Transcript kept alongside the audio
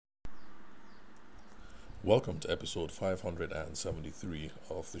Welcome to episode 573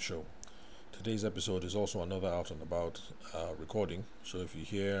 of the show. Today's episode is also another out and about recording. So if you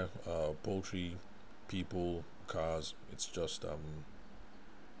hear poultry, people, cars, it's just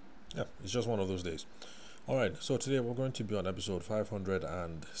one of those days. All right, so today we're going to be on episode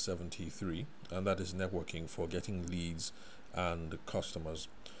 573, and that is networking for getting leads and customers.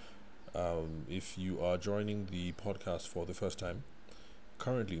 If you are joining the podcast for the first time,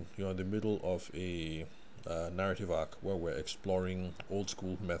 currently you're in the middle of a narrative arc where we're exploring old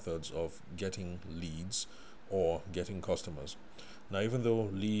school methods of getting leads or getting customers. Now, even though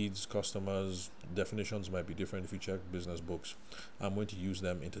leads, customers, definitions might be different if you check business books, I'm going to use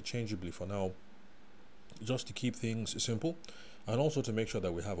them interchangeably for now just to keep things simple and also to make sure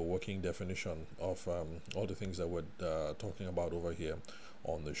that we have a working definition of all the things that we're talking about over here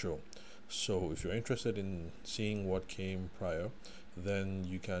on the show. So, if you're interested in seeing what came prior, then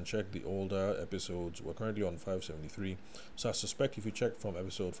you can check the older episodes. We're currently on 573. So, I suspect if you check from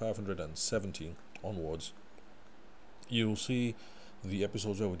episode 570 onwards, you'll see the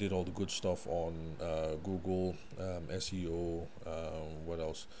episodes where we did all the good stuff on Google, SEO, what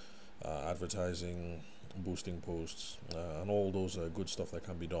else? Advertising, boosting posts, and all those good stuff that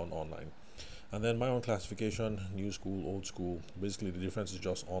can be done online. And then my own classification, new school, old school. Basically, the difference is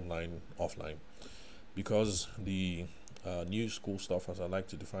just online, offline. Because the new school stuff, as I like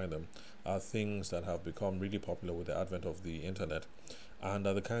to define them, are things that have become really popular with the advent of the internet, and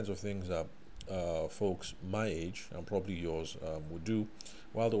are the kinds of things that folks my age and probably yours would do,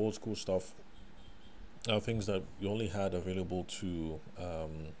 while the old school stuff are things that we only had available to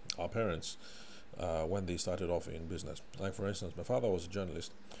our parents when they started off in business. Like, for instance, my father was a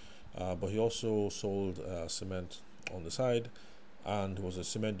journalist, but he also sold cement on the side and was a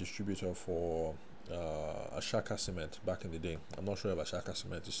cement distributor for Ashaka Cement back in the day. I'm not sure if Ashaka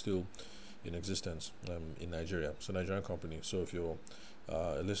Cement is still in existence in Nigeria. So, Nigerian company. So, if you're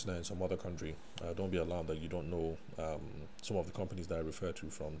a listener in some other country, don't be alarmed that you don't know some of the companies that I refer to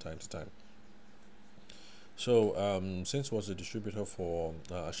from time to time. So, since he was a distributor for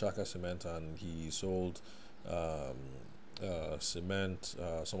Ashaka Cement and he sold cement,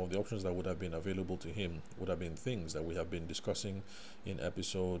 some of the options that would have been available to him would have been things that we have been discussing in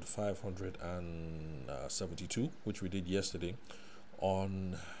episode 572, which we did yesterday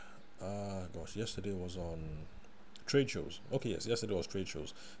on, yesterday was on trade shows. Okay, yes, yesterday was trade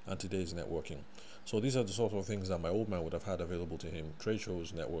shows, and today is networking. So these are the sort of things that my old man would have had available to him: trade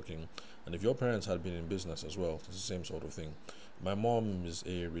shows, networking. And if your parents had been in business as well, it's the same sort of thing. My mom is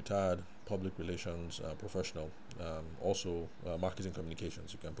a retired public relations professional, also marketing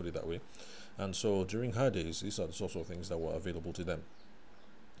communications, you can put it that way. And so during her days, these are the sorts of things that were available to them: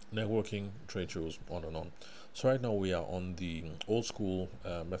 networking, trade shows, on and on. So right now we are on the old school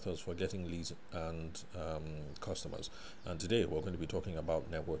methods for getting leads and customers. And today we're going to be talking about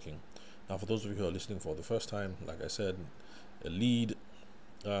networking. Now, for those of you who are listening for the first time, like I said, a lead.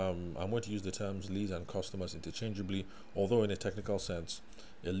 I'm going to use the terms leads and customers interchangeably, although in a technical sense,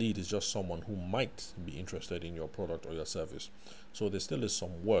 a lead is just someone who might be interested in your product or your service. So there still is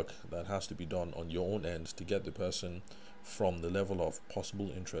some work that has to be done on your own end to get the person from the level of possible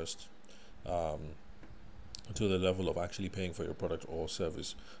interest um, to the level of actually paying for your product or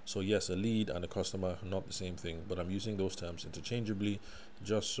service. So yes, a lead and a customer are not the same thing, but I'm using those terms interchangeably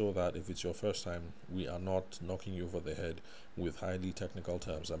just so that if it's your first time, we are not knocking you over the head with highly technical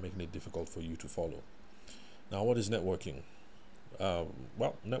terms that making it difficult for you to follow. Now, what is networking?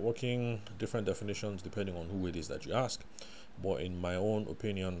 Networking, different definitions depending on who it is that you ask. But in my own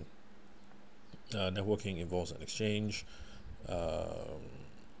opinion, networking involves an exchange.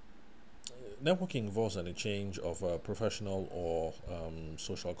 Networking involves an exchange of professional or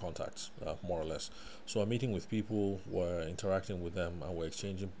social contacts, more or less. So, I'm meeting with people, we're interacting with them, and we're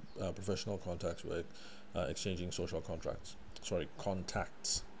exchanging professional contacts, we're exchanging social contacts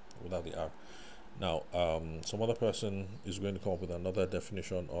without the R. Now, some other person is going to come up with another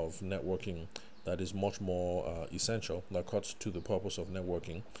definition of networking that is much more essential, that cuts to the purpose of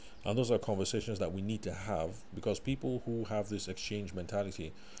networking. And those are conversations that we need to have, because people who have this exchange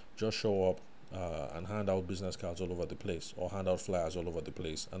mentality just show up and hand out business cards all over the place or hand out flyers all over the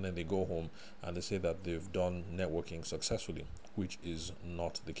place, and then they go home and they say that they've done networking successfully, which is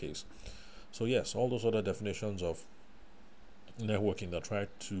not the case. So, yes, all those other definitions of networking that try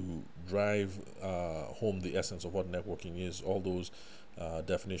to drive home the essence of what networking is, all those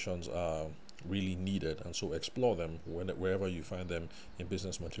definitions are really needed, and so explore them wherever you find them in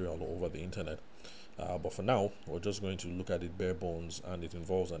business material or over the internet. But for now, we're just going to look at it bare bones, and it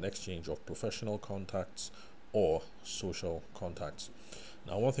involves an exchange of professional contacts or social contacts.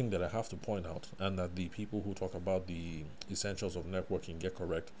 Now, one thing that I have to point out, and that the people who talk about the essentials of networking get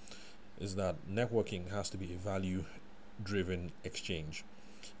correct, is that networking has to be a value driven exchange.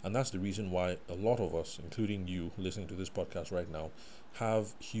 And that's the reason why a lot of us, including you listening to this podcast right now,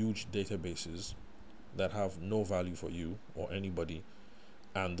 have huge databases that have no value for you or anybody,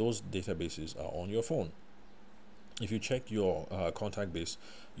 and those databases are on your phone. If you check your contact base,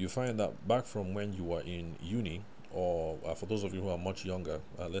 you find that back from when you were in uni, or for those of you who are much younger,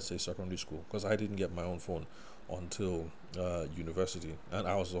 let's say secondary school, because I didn't get my own phone until university, and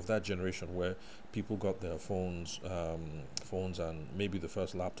I was of that generation where people got their phones and maybe the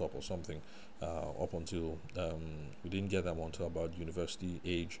first laptop or something, up until we didn't get them until about university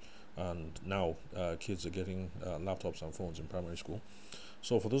age, and now kids are getting laptops and phones in primary school.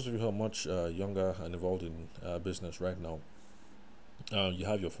 So for those of you who are much younger and involved in business right now, you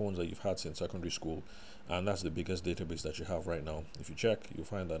have your phones that you've had since secondary school, and that's the biggest database that you have right now. If you check, you'll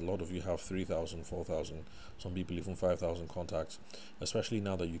find that a lot of you have 3,000, 4,000, some people even 5,000 contacts, especially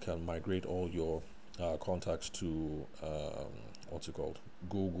now that you can migrate all your contacts to what's it called?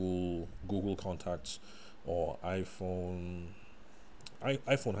 Google Contacts or iPhone.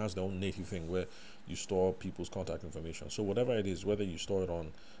 iPhone has their own native thing where you store people's contact information. So whatever it is, whether you store it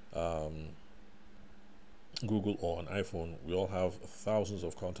on Google or on iPhone, we all have thousands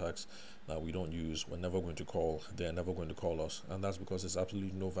of contacts that we don't use. We're never going to call. They're never going to call us, and that's because there's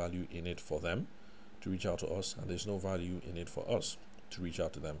absolutely no value in it for them to reach out to us, and there's no value in it for us to reach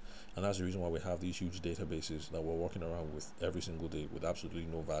out to them. And that's the reason why we have these huge databases that we're walking around with every single day with absolutely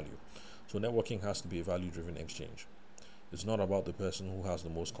no value. So networking has to be a value-driven exchange. It's not about the person who has the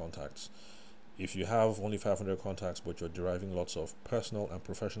most contacts. If you have only 500 contacts, but you're deriving lots of personal and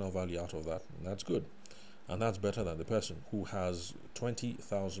professional value out of that, that's good. And that's better than the person who has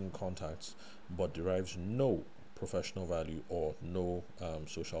 20,000 contacts but derives no professional value or no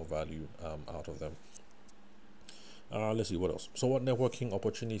social value out of them. Let's see what else. So, what networking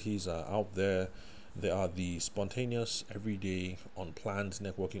opportunities are out there? There are the spontaneous, everyday, unplanned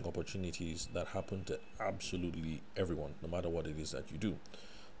networking opportunities that happen to absolutely everyone, no matter what it is that you do.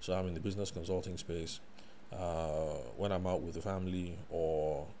 So, I'm in the business consulting space. When I'm out with the family,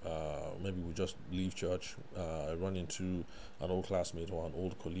 or maybe we just leave church, I run into an old classmate or an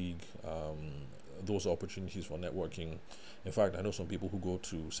old colleague. Those are opportunities for networking. In fact, I know some people who go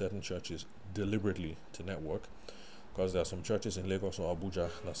to certain churches deliberately to network, because there are some churches in Lagos or Abuja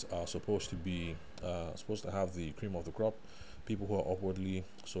that are supposed to have the cream of the crop, people who are upwardly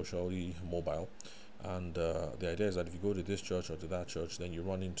socially mobile. And the idea is that if you go to this church or to that church, then you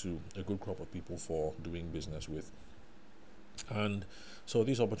run into a good crop of people for doing business with. And so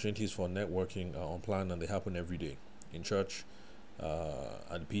these opportunities for networking are unplanned, and they happen every day in church,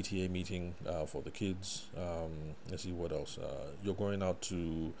 at PTA meeting for the kids. Let's see what else. You're going out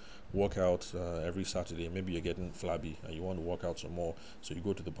to work out every Saturday. Maybe you're getting flabby and you want to work out some more. So you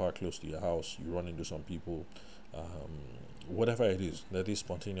go to the park close to your house. You run into some people. Whatever it is, there is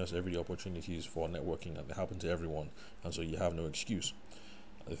spontaneous everyday opportunities for networking, and they happen to everyone. And so you have no excuse.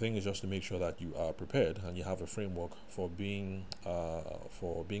 The thing is just to make sure that you are prepared and you have a framework for being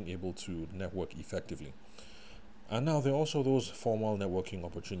able to network effectively. And now there are also those formal networking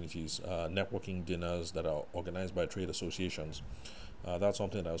opportunities, networking dinners that are organized by trade associations. That's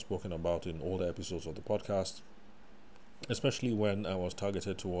something that I've spoken about in older episodes of the podcast, especially when I was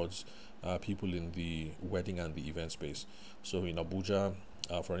targeted towards people in the wedding and the event space. So in Abuja,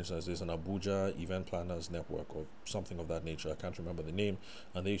 for instance, there's an Abuja Event Planners Network or something of that nature. I can't remember the name.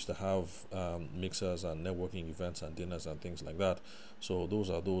 And they used to have mixers and networking events and dinners and things like that. So those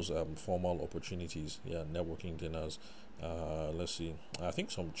are those formal opportunities. Yeah, networking dinners. Let's see. I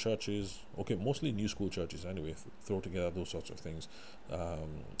think some churches, okay, mostly new school churches anyway, throw together those sorts of things.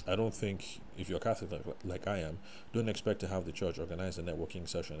 I don't think, if you're Catholic like I am, don't expect to have the church organize a networking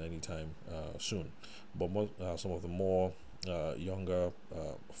session anytime soon. But some of the more younger,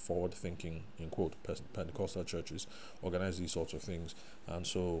 forward-thinking, in quote, Pentecostal churches organize these sorts of things. And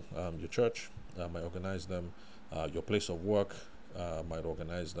so your church might organize them, your place of work might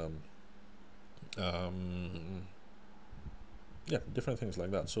organize them. Yeah, different things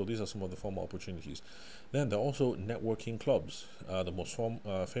like that. So these are some of the formal opportunities. Then there are also networking clubs. The most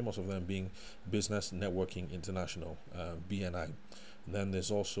famous of them being Business Networking International, BNI. And then there's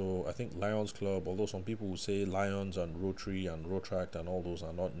also, I think, Lions Club. Although some people would say Lions and Rotary and Rotract and all those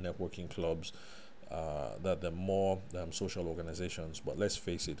are not networking clubs. That they're more social organizations. But let's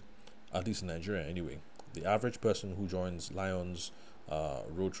face it, at least in Nigeria anyway, the average person who joins Lions,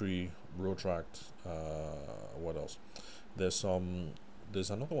 Rotary, Rotract, what else? There's some there's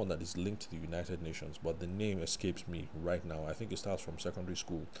another one that is linked to the United Nations, but the name escapes me right now. I think it starts from secondary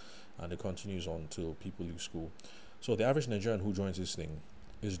school and it continues on till people leave school. So the average Nigerian who joins this thing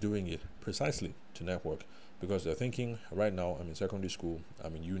is doing it precisely to network, because they're thinking, right now I'm in secondary school,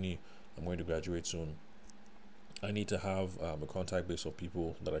 I'm in uni, I'm going to graduate soon. I need to have a contact base of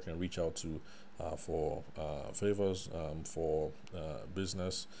people that I can reach out to for favors, for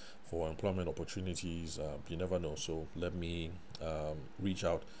business, for employment opportunities. You never know. So let me reach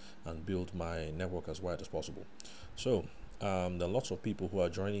out and build my network as wide as possible. So there are lots of people who are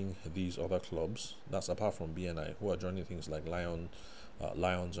joining these other clubs. That's apart from BNI, who are joining things like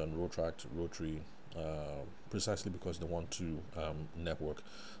Lions and Rotary, precisely because they want to network.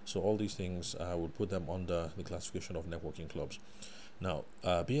 So all these things, I would put them under the classification of networking clubs. Now,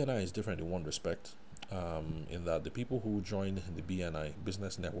 BNI is different in one respect, in that the people who join the BNI,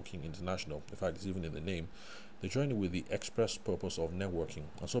 Business Networking International, in fact, it's even in the name, they join it with the express purpose of networking.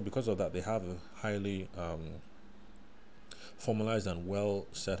 And so because of that, they have a highly formalized and well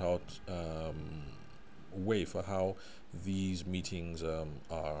set out way for how these meetings are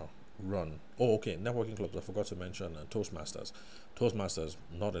run. Oh, okay, networking clubs. I forgot to mention Toastmasters. Toastmasters,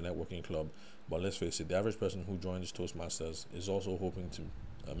 not a networking club, but let's face it, the average person who joins Toastmasters is also hoping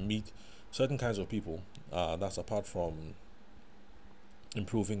to meet certain kinds of people. That's apart from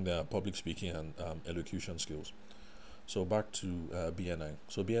improving their public speaking and elocution skills. So back to BNI.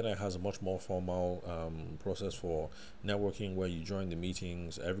 So BNI has a much more formal process for networking, where you join the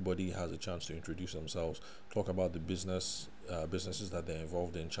meetings. Everybody has a chance to introduce themselves, talk about the businesses that they're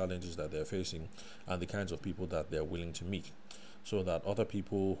involved in, challenges that they're facing, and the kinds of people that they're willing to meet, so that other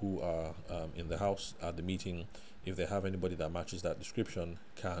people who are in the house at the meeting, if they have anybody that matches that description,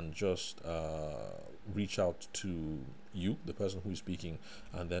 can just reach out to you, the person who is speaking,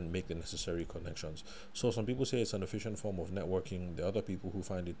 and then make the necessary connections. So some people say it's an efficient form of networking. There are other people who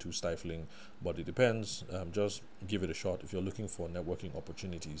find it too stifling, but it depends. Just give it a shot if you're looking for networking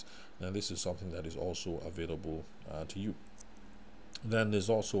opportunities. And this is something that is also available to you. Then there's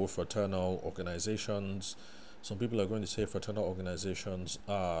also fraternal organizations. Some people are going to say fraternal organizations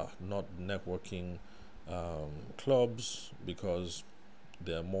are not networking clubs because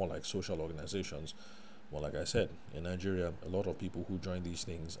they're more like social organizations. Well, like I said, in Nigeria, a lot of people who join these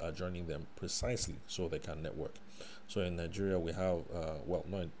things are joining them precisely so they can network. So in Nigeria, we have,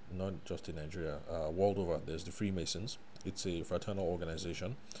 not just in Nigeria, world over, there's the Freemasons. It's a fraternal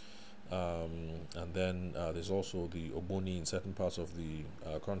organization. And then there's also the Ogboni in certain parts of the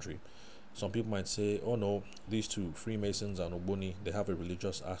country. Some people might say, oh no, these two, Freemasons and Ogboni, they have a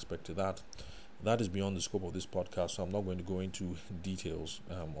religious aspect to that. That is beyond the scope of this podcast, so I'm not going to go into details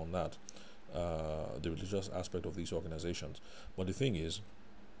on that, the religious aspect of these organizations. But the thing is,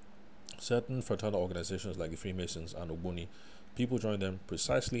 certain fraternal organizations like the Freemasons and Ogboni, people join them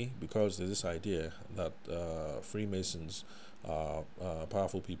precisely because there's this idea that Freemasons are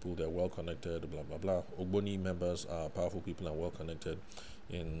powerful people, they're well connected, blah blah blah. Ogboni members are powerful people and well connected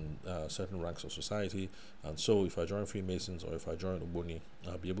in certain ranks of society, and so if I join Freemasons or if I join Ogboni,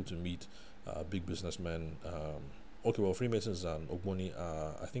 I'll be able to meet big businessmen. Freemasons and Ogboni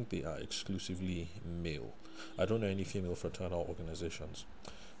I think they are exclusively male. I don't know any female fraternal organizations.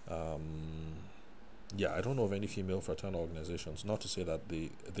 I don't know of any female fraternal organizations. Not to say that they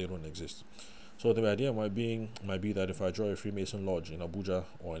don't exist. So the idea might be that if I join a Freemason lodge in Abuja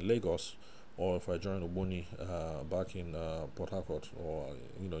or in Lagos, or if I join Ogboni back in Port Harcourt or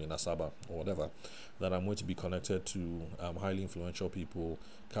in Asaba or whatever, that I'm going to be connected to highly influential people,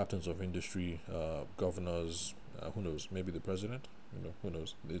 captains of industry, governors, who knows, maybe the president. Who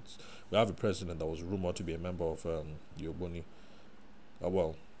knows? We have a president that was rumored to be a member of the Ogboni.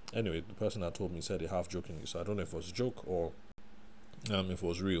 Anyway, the person that told me said it half jokingly, so I don't know if it was a joke or if it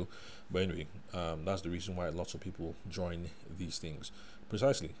was real. But anyway, that's the reason why lots of people join these things,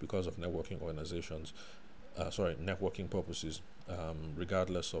 precisely because of networking organizations, networking purposes,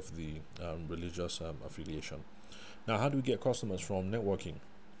 regardless of the religious affiliation. Now, how do we get customers from networking?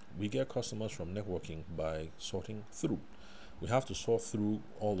 We get customers from networking by sorting through. We have to sort through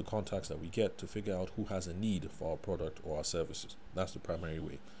all the contacts that we get to figure out who has a need for our product or our services. That's the primary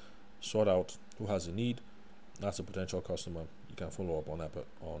way. Sort out who has a need. That's a potential customer. You can follow up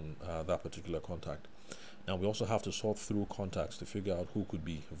on that particular contact. Now, we also have to sort through contacts to figure out who could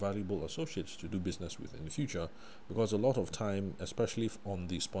be valuable associates to do business with in the future, because a lot of time, especially on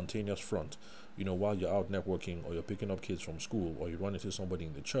the spontaneous front, while you're out networking or you're picking up kids from school or you run into somebody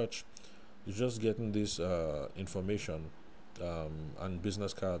in the church, you're just getting this information and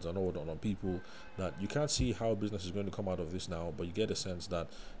business cards and all that on people that you can't see how business is going to come out of this now, but you get a sense that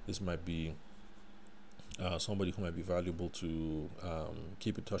this might be somebody who might be valuable to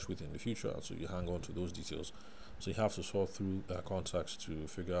keep in touch with in the future. So you hang on to those details. So you have to sort through contacts to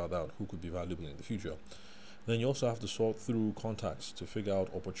figure out who could be valuable in the future. Then you also have to sort through contacts to figure out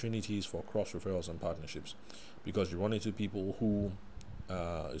opportunities for cross referrals and partnerships, because you run into people who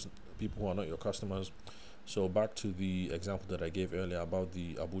are not your customers. So back to the example that I gave earlier about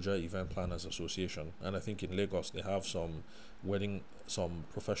the Abuja Event Planners Association, and I think in Lagos they have some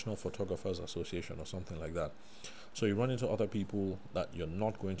professional photographers association or something like that. So you run into other people that you're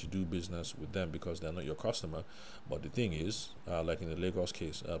not going to do business with them because they're not your customer. But the thing is, like in the Lagos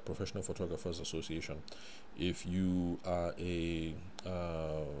case, Professional Photographers Association, if you are a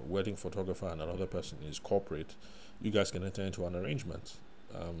wedding photographer and another person is corporate, you guys can enter into an arrangement.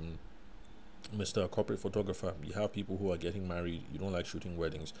 Mr. Corporate Photographer, you have people who are getting married, you don't like shooting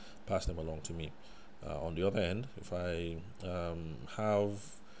weddings, pass them along to me. On the other end, if I have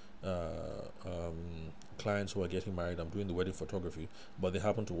clients who are getting married, I'm doing the wedding photography, but they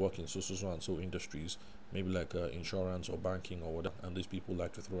happen to work in so and so industries, maybe like insurance or banking or whatever, and these people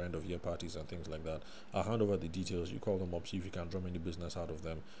like to throw end of year parties and things like that. I'll hand over the details, you call them up, see if you can drum any business out of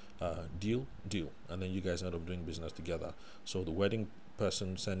them. Deal, and then you guys end up doing business together. So the wedding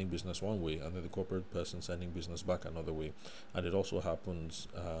person sending business one way, and then the corporate person sending business back another way. And it also happens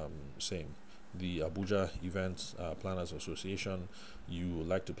same. The Abuja Events Planners Association, you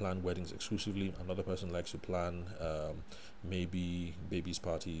like to plan weddings exclusively. Another person likes to plan maybe babies'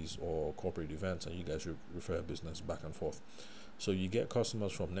 parties or corporate events, and you guys refer business back and forth. So you get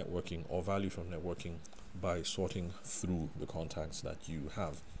customers from networking or value from networking by sorting through the contacts that you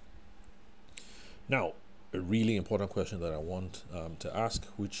have. Now, a really important question that I want to ask,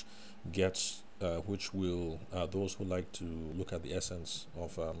 which will those who like to look at the essence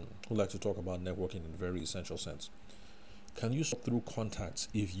of who like to talk about networking in a very essential sense. Can you sort through contacts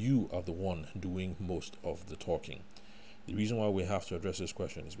if you are the one doing most of the talking? The reason why we have to address this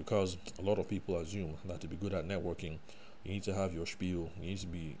question is because a lot of people assume that to be good at networking, you need to have your spiel, you need to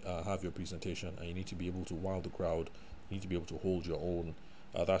be have your presentation, and you need to be able to wow the crowd. You need to be able to hold your own.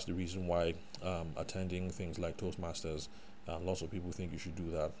 That's the reason why attending things like Toastmasters, lots of people think you should do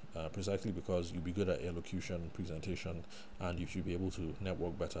that, precisely because you'll be good at elocution, presentation, and you should be able to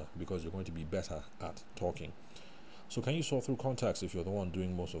network better because you're going to be better at talking. So can you sort through contacts if you're the one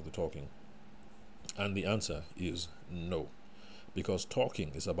doing most of the talking? And the answer is no, because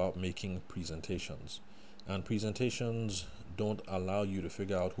talking is about making presentations, and presentations don't allow you to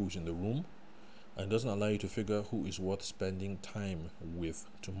figure out who's in the room, and doesn't allow you to figure who is worth spending time with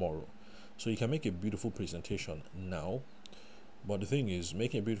tomorrow. So you can make a beautiful presentation now, but the thing is,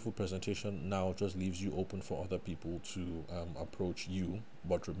 making a beautiful presentation now just leaves you open for other people to approach you.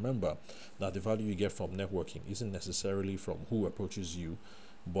 But remember that the value you get from networking isn't necessarily from who approaches you,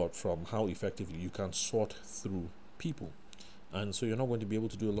 but from how effectively you can sort through people. And so you're not going to be able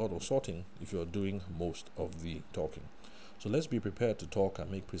to do a lot of sorting if you're doing most of the talking. So let's be prepared to talk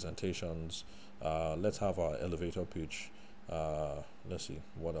and make presentations. Let's have our elevator pitch. Let's see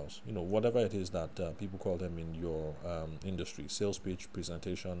what else. Whatever it is that people call them in your industry: sales pitch,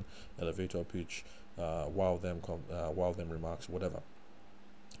 presentation, elevator pitch, wow them remarks, whatever.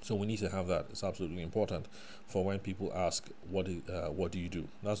 So we need to have that. It's absolutely important for when people ask, what do you do?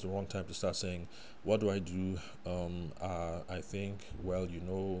 That's the wrong time to start saying, what do I do? I think,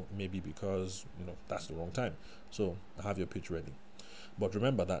 maybe because, that's the wrong time. So have your pitch ready. But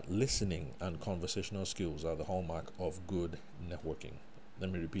remember that listening and conversational skills are the hallmark of good networking.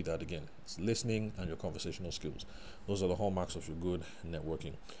 Let me repeat that again. It's listening and your conversational skills. Those are the hallmarks of your good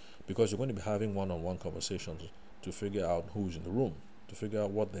networking. Because you're going to be having one-on-one conversations to figure out who's in the room, to figure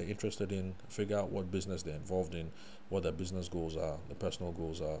out what they're interested in, figure out what business they're involved in, what their business goals are, the personal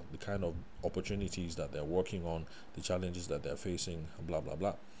goals are, the kind of opportunities that they're working on, the challenges that they're facing, blah, blah,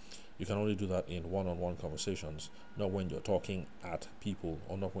 blah. You can only do that in one-on-one conversations, not when you're talking at people,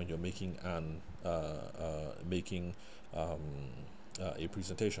 or not when you're making a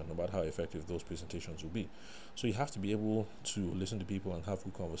presentation, about how effective those presentations will be. So you have to be able to listen to people and have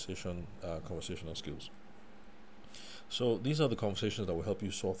good conversational skills. So these are the conversations that will help you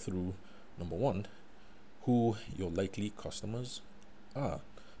sort through, number one, who your likely customers are.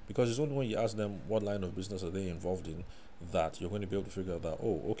 Because it's only when you ask them what line of business are they involved in that you're going to be able to figure out that,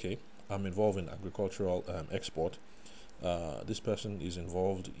 I'm involved in agricultural export. This person is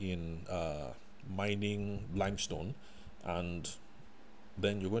involved in mining limestone, and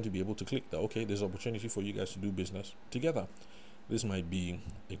then you're going to be able to click that, there's opportunity for you guys to do business together. This might be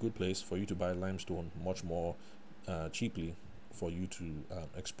a good place for you to buy limestone much more cheaply for you to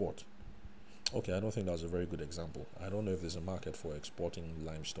export. Okay, I don't think that's a very good example. I don't know if there's a market for exporting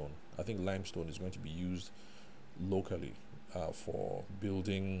limestone. I think limestone is going to be used locally for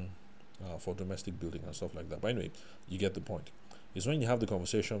building, for domestic building and stuff like that. But anyway, you get the point. It's when you have the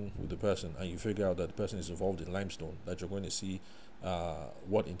conversation with the person and you figure out that the person is involved in limestone that you're going to see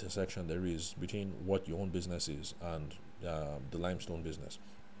what intersection there is between what your own business is and the limestone business.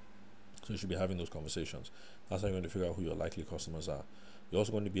 So you should be having those conversations. That's how you're going to figure out who your likely customers are. You're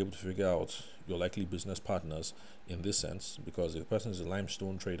also going to be able to figure out your likely business partners in this sense, because if the person is a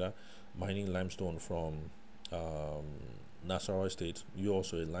limestone trader mining limestone from um, Nasarawa State, you're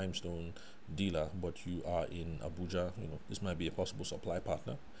also a limestone dealer, but you are in Abuja. This might be a possible supply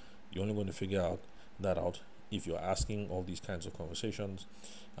partner. You're only going to figure that out if you're asking all these kinds of conversations,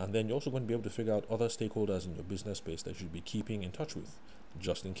 and then you're also going to be able to figure out other stakeholders in your business space that you should be keeping in touch with,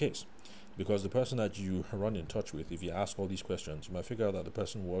 just in case. Because the person that you run in touch with, if you ask all these questions, you might figure out that the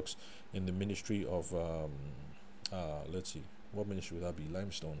person works in the Ministry of, let's see, what ministry would that be?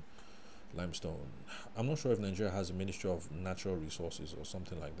 Limestone. I'm not sure if Nigeria has a Ministry of Natural Resources or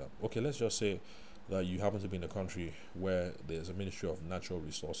something like that. Okay, let's just say that you happen to be in a country where there's a Ministry of Natural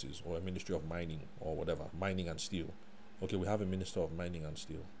Resources or a Ministry of Mining or whatever, mining and steel. Okay, we have a Minister of Mining and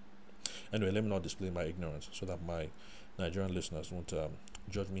Steel. Anyway, let me not display my ignorance so that my Nigerian listeners won't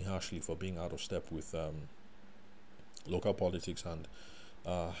judge me harshly for being out of step with local politics and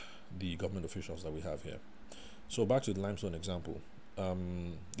the government officials that we have here. So back to the limestone example.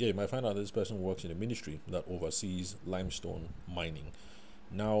 You might find out this person works in a ministry that oversees limestone mining.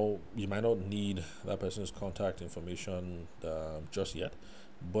 Now, you might not need that person's contact information just yet,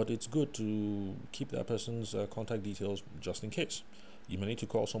 but it's good to keep that person's contact details just in case. You may need to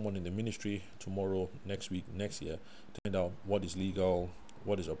call someone in the ministry tomorrow, next week, next year to find out what is legal,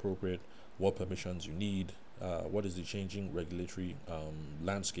 what is appropriate, what permissions you need, what is the changing regulatory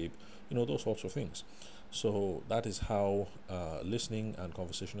landscape, those sorts of things. So that is how listening and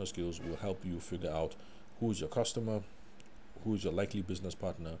conversational skills will help you figure out who is your customer, who is your likely business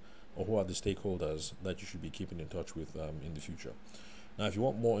partner, or who are the stakeholders that you should be keeping in touch with in the future. Now, if you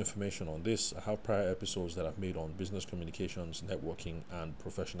want more information on this, I have prior episodes that I've made on business communications, networking, and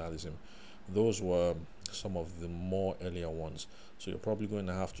professionalism. Those were some of the more earlier ones. So you're probably going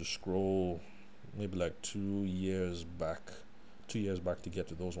to have to scroll maybe like 2 years back to get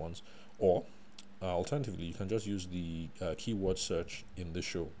to those ones. Or alternatively, you can just use the keyword search in the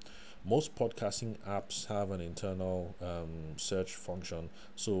show. Most podcasting apps have an internal search function.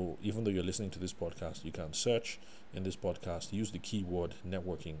 So even though you're listening to this podcast, you can search in this podcast, use the keyword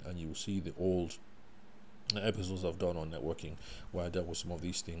networking, and you will see the old episodes I've done on networking where I dealt with some of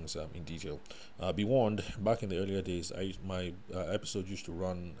these things in detail. Be warned, back in the earlier days, my episode used to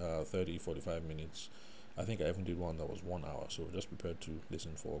run 30-45 minutes. I think I even did one that was 1 hour, so just prepared to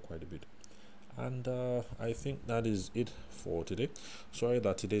listen for quite a bit. And I think that is it for today. Sorry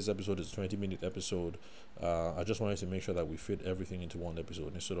that today's episode is a 20-minute episode. I just wanted to make sure that we fit everything into one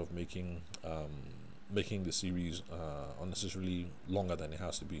episode instead of making the series unnecessarily longer than it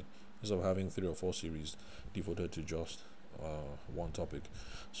has to be, instead of having 3 or 4 series devoted to just one topic.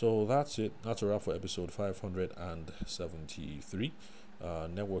 So that's it. That's a wrap for episode 573.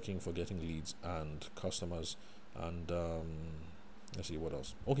 Networking for getting leads and customers. And let's see what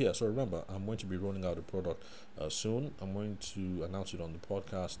else. Okay, yeah, so remember, I'm going to be rolling out a product soon. I'm going to announce it on the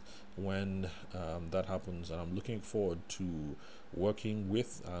podcast when that happens, and I'm looking forward to working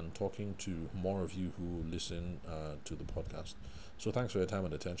with and talking to more of you who listen to the podcast. So thanks for your time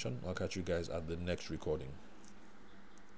and attention. I'll catch you guys at the next recording.